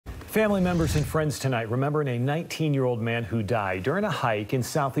Family members and friends tonight remembering a 19-year-old man who died during a hike in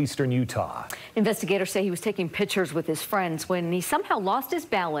southeastern Utah. Investigators say he was taking pictures with his friends when he somehow lost his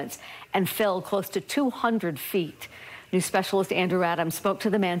balance and fell close to 200 feet. News specialist Andrew Adams spoke to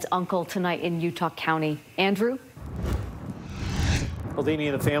the man's uncle tonight in Utah County. Andrew? Well,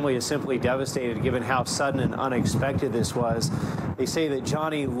 Deanie and the family is simply devastated given how sudden and unexpected this was. They say that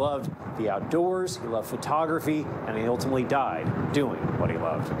Johnny loved the outdoors, he loved photography, and he ultimately died doing what he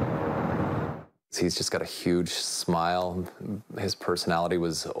loved. He's just got a huge smile. His personality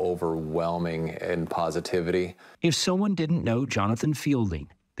was overwhelming in positivity. If someone didn't know Jonathan Fielding,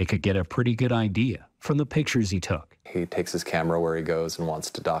 they could get a pretty good idea from the pictures he took. He takes his camera where he goes and wants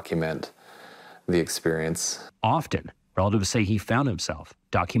to document the experience. Often, relatives say he found himself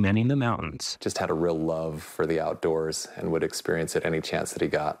documenting the mountains. Just had a real love for the outdoors and would experience it any chance that he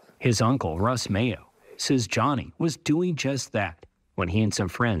got. His uncle, Russ Mayo, says Johnny was doing just that when he and some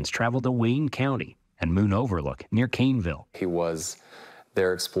friends traveled to Wayne County and Moon Overlook near Caineville. He was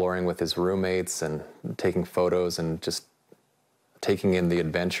there exploring with his roommates and taking photos and just taking in the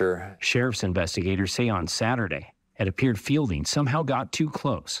adventure. Sheriff's investigators say on Saturday, it appeared Fielding somehow got too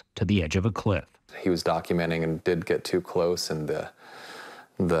close to the edge of a cliff. He was documenting and did get too close, and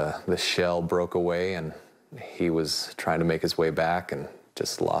the shell broke away, and he was trying to make his way back and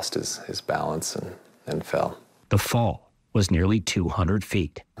just lost his balance and fell. The fall was nearly 200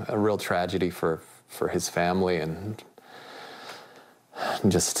 feet. A real tragedy for his family and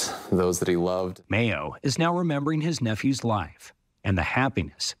just those that he loved. Mayo is now remembering his nephew's life and the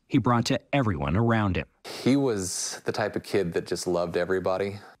happiness he brought to everyone around him. He was the type of kid that just loved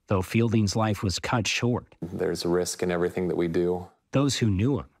everybody. Though Fielding's life was cut short, there's a risk in everything that we do. Those who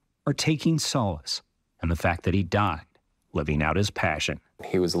knew him are taking solace in the fact that he died living out his passion.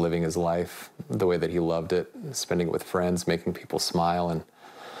 He was living his life the way that he loved it, spending it with friends, making people smile, and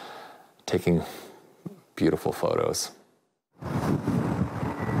taking beautiful photos.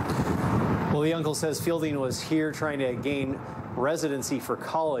 Well, the uncle says Fielding was here trying to gain residency for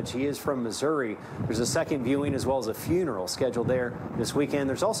college. He is from Missouri. There's a second viewing as well as a funeral scheduled there this weekend.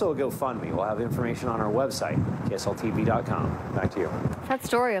 There's also a GoFundMe. We'll have information on our website, ksltv.com. Back to you. That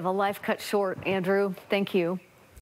story of a life cut short, Andrew. Thank you.